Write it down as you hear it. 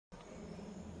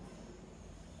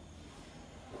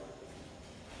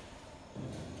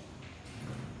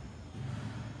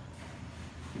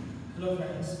Hello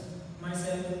friends,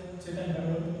 myself Chetan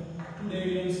Sir. Today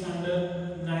we will start the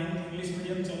 9th English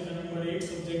medium chapter number 8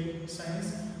 subject science.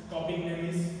 Topic name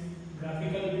is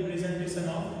graphical representation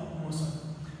of motion.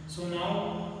 So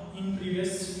now in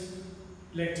previous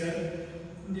lecture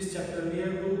in this chapter we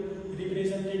have to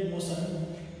represent motion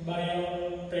by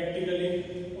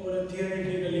practically or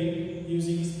theoretically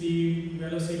using speed,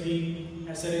 velocity,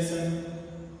 acceleration.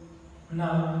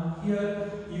 Now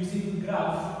here using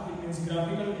graph, it means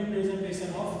graphical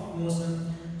representation of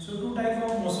motion. So two types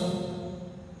of motion.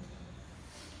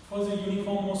 First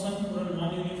uniform motion or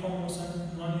non-uniform motion,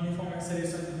 non-uniform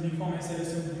acceleration, uniform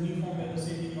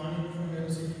velocity, non-uniform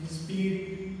velocity,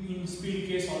 speed in speed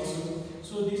case also.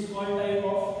 So this all type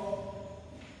of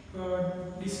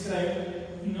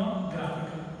described in a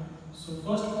graphical. So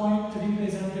first point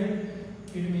represented,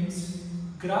 it means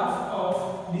graph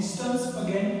of distance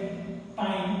against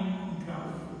time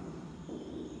graph.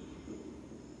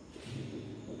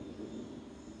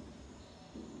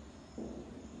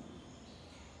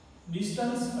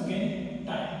 Distance again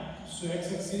time. So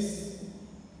x-axis,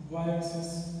 y-axis.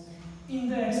 In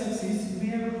the x-axis we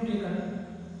have to take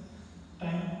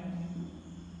time.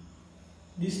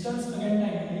 Distance again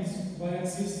time means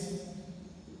y-axis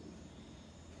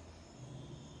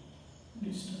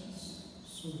distance.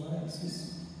 So y-axis,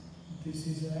 this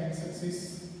is the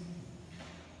x-axis.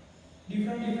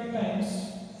 Different times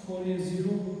for a 0,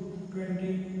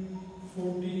 20,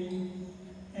 40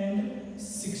 and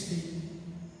 60.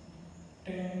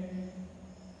 10,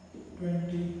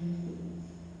 20,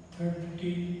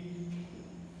 30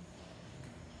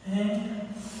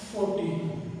 and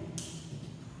 40.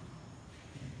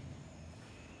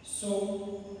 So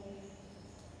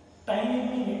time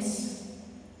in minutes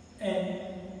and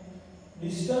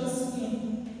distance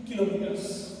in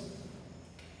kilometers.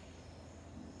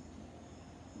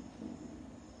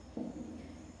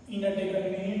 In a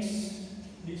taken minutes,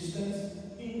 distance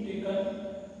in taken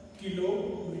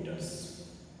kilometers.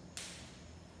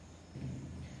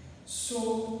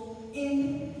 So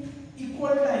in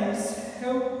equal times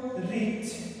have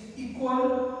reached equal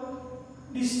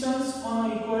distance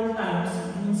on equal times.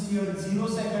 It means here 0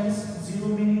 seconds, 0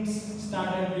 minutes start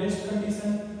at rest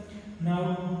condition.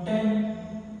 Now 10,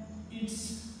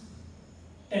 it's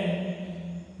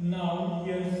 10. Now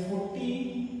here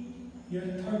 40,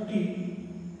 here 30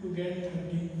 to get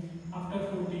 30. After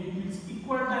 40, it means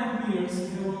equal time periods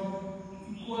have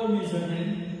equal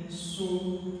measurement. So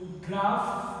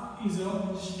graph is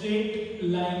a straight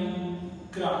line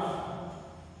graph.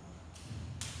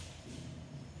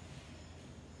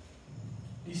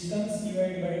 Distance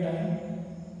divided by time.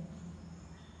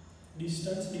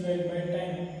 Distance divided by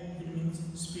time, it means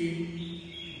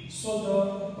speed. So the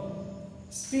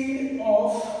speed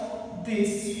of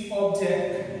this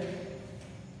object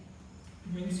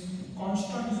means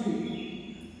constant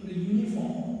speed, or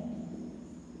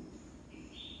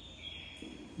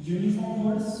uniform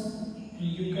words.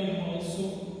 You can also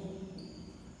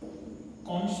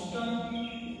constant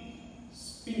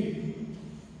speed,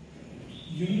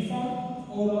 uniform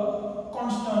or a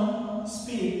constant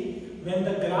speed when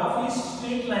the graph is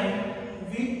straight line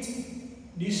with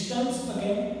distance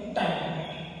against time.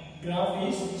 Graph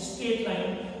is straight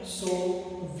line,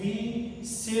 so we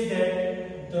say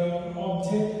that the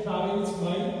object travels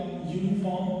by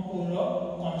uniform or a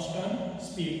constant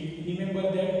speed. Remember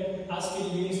that ask a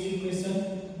very question.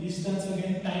 Distance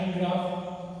against time graph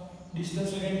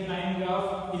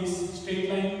is straight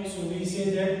line, so we say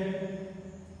that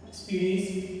speed is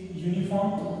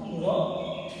uniform or a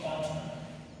constant.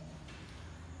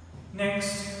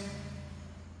 Next,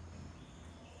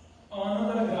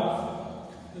 another graph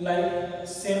like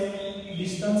same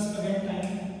distance against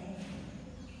time.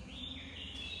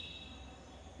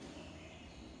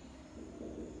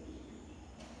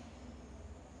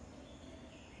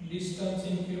 Distance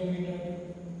in kilometer,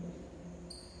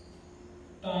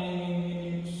 time in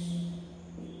minutes.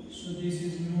 So this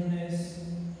is known as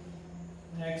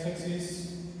x-axis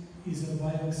is a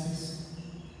y-axis.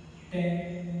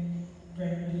 10,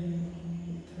 20,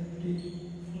 30,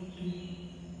 40.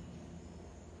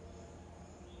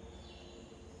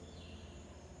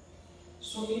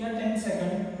 So in a 10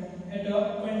 second at a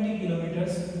 20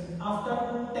 kilometers, after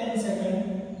 10 second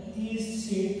he is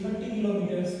say 30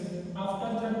 kilometers. After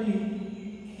 30,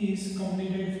 he is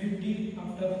completed 50.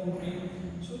 After 40,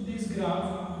 so this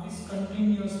graph is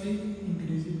continuously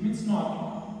increasing. It means not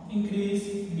increase,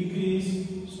 decrease.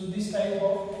 So this type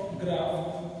of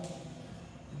graph,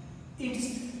 it's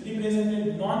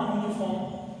represented non-uniform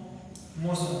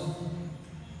motion.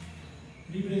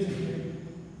 Represented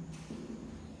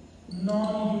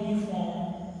non-uniform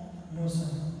motion.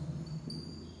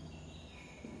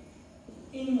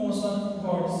 in motion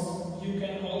words, you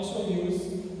can also use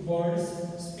words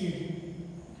speed.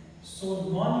 So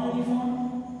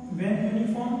non-uniform, when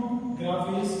uniform,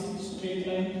 graph is straight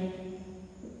line.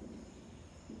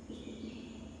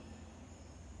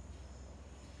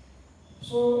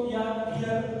 So yeah,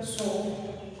 here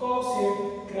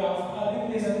curve-shaped graph are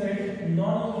represented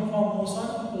non-uniform motion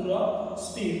to the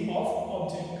speed of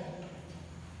object.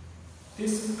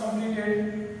 This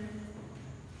completed.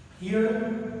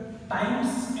 Here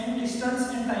times and distance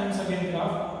and times again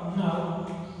graph. Now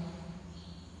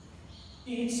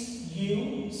it's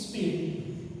give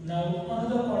speed. Now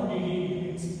another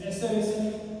quantity is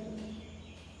acceleration.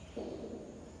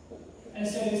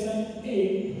 Acceleration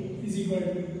A is equal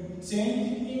to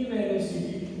change in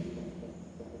velocity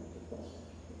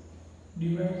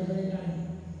divided by time,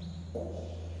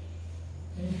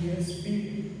 and here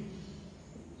speed.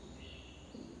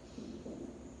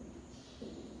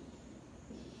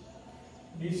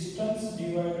 Distance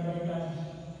divided by time.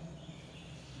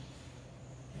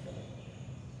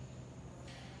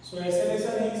 So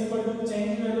acceleration is equal to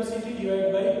change in velocity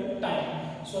divided by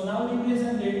time. So now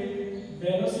represent it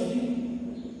velocity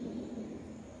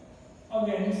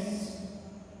against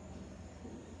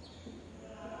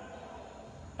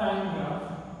time graph.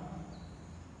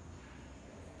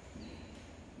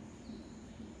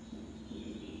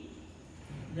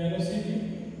 Velocity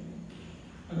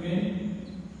again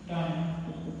time.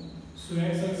 So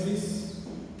x-axis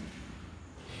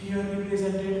here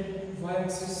represented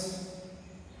y-axis.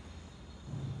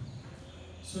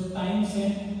 So time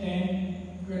same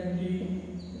 10, 20,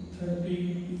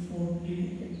 30,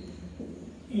 40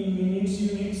 in minutes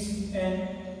units, and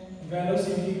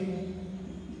velocity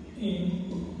in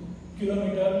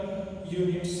kilometer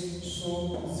units. So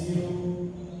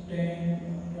 0,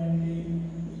 10, 20,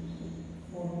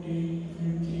 40,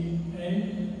 50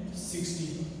 and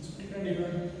 60. So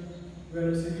different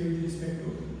velocity with respect to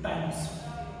times.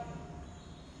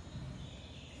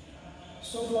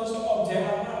 So first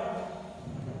object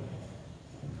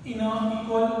in an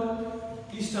equal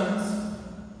distance,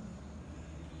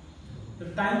 the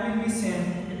time will be same.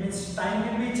 It means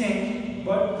time will be changed,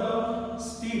 but the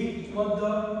speed or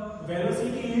the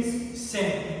velocity is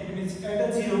same. It means at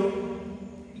a 0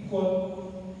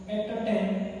 equal, at a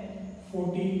 10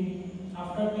 40,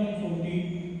 after 10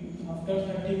 40, after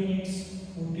 30 minutes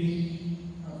 40,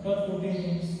 after 40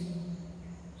 minutes.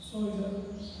 So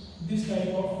this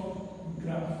type of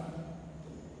graph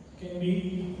can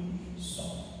be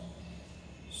solved.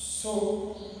 So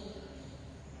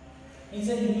is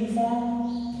a uniform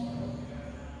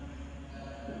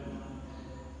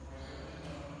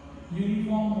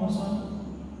motion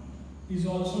is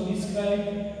also described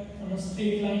on a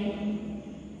straight line.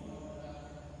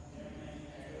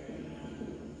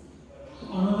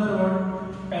 Another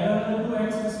word, parallel to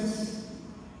x-axis.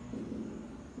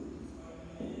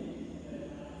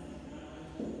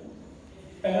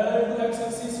 Parallel to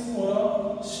x-axis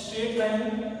or a straight line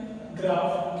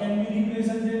graph can be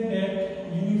represented that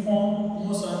uniform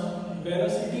motion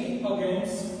velocity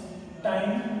against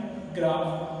time graph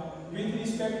with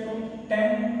respect to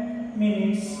 10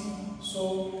 minutes.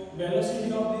 So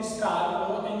velocity of this car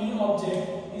or any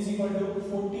object is equal to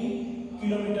 40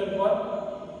 km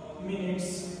per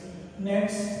minutes.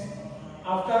 Next,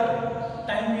 after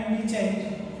time will be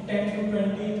changed 10 to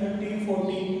 20, 30,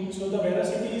 40. So the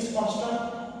velocity is constant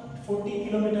 40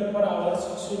 km per hour.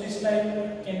 So this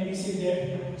type can be seen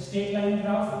that straight line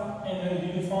graph and a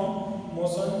uniform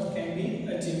motion can be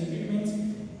achieved. It means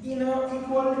in a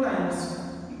equal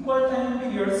time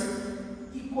periods,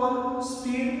 equal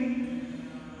speed,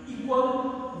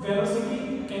 equal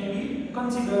velocity can be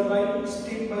considered by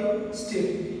step.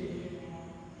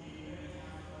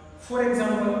 For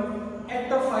example, at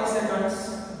the 5 seconds,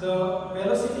 the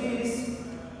velocity is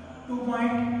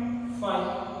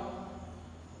 2.5.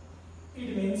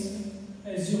 It means,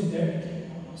 assume that,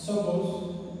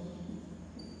 suppose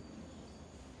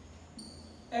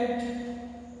at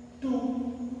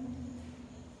 2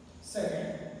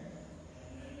 seconds,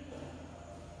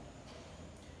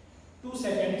 2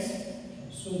 seconds,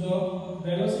 so the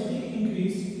velocity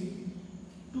increase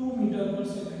 2 meters per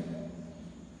second.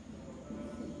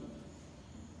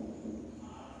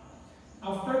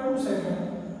 After 2 seconds,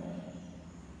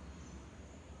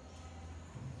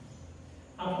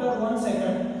 after 1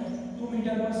 second, 2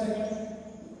 meters per second,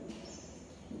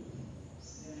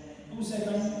 2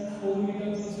 seconds, 4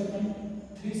 meters per second,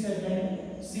 3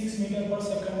 seconds, 6 meters per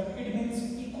second. It means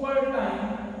equal time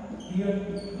here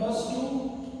plus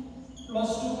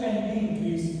 2 can be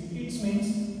increased. It means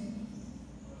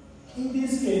in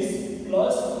this case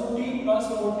plus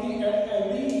 40 at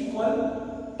every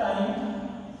equal time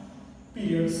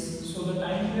periods. So the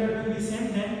time period will be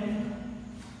same, then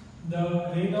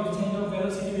the rate of change of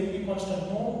velocity will be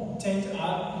constant. No change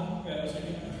r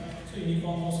velocity. So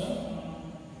uniform motion.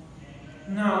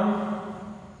 Now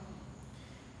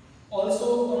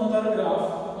also another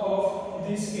graph of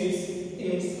this case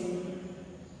is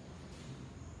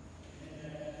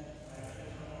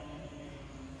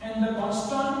and the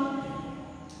constant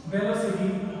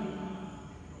velocity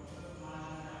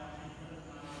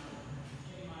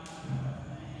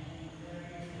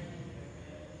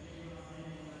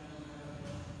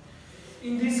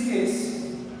in this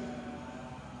case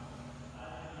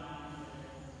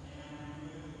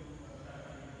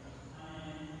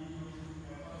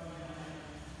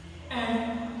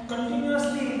and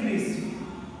continuously increase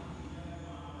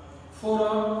for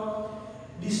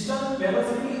a distant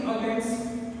velocity against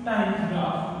time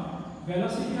graph.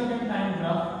 Velocity against time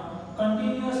graph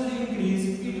continuously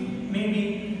increase. It may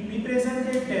be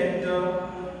represented that the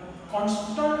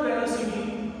constant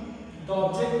velocity the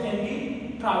object can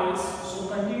be travels. So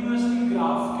continuously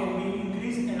graph can be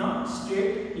increased in a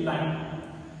straight line.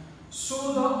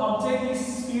 So the object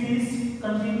speed is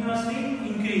continuously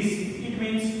increase. It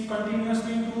means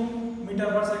continuously 2 meter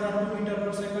per second, 2 meter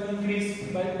per second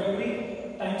increase by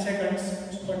every time seconds,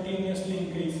 so continuously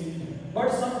increase.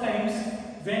 But sometimes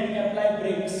when apply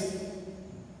brakes,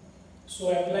 so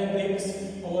apply brakes,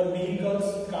 our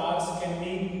vehicles, cars can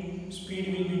be speed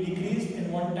will be decreased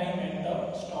and one time at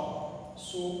the stop.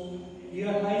 So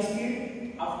here high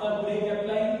speed after brake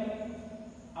applying.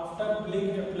 After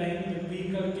brake applying, the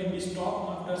vehicle can be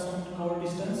stopped after some hour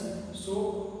distance.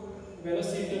 So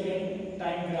velocity again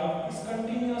time graph is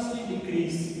continuously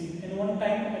decrease and one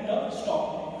time at a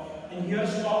stop. And here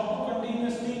stop to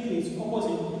continuously increase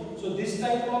opposite. So this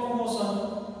type of motion,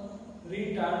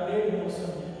 retarded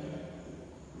motion.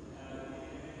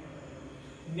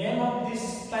 Name of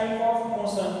this type of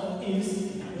motion is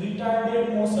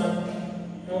retarded motion.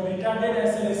 Now retarded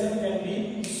acceleration can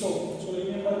be so. So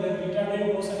remember that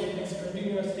retarded motion it makes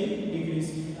continuously decrease.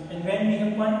 And when we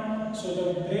happen, so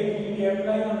the brake will be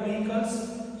applied on vehicles,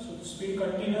 so the speed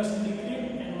continuously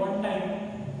decrease and one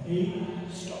time we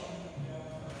stop.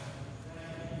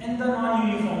 And the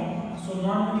non-uniform. So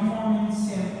non-uniform means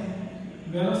same.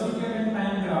 Velocity and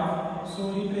time graph.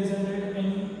 So represented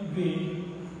any way.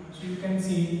 So you can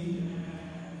see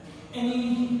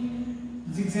any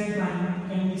zigzag line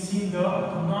can be seen the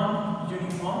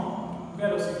non-uniform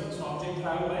velocity. So object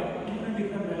travel by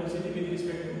different velocity with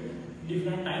respect to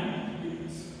different time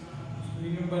periods. So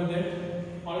remember that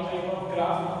all type of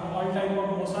graph, all type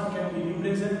of motion can be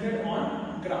represented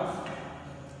on graph.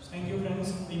 So thank you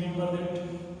friends. Remember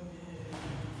that.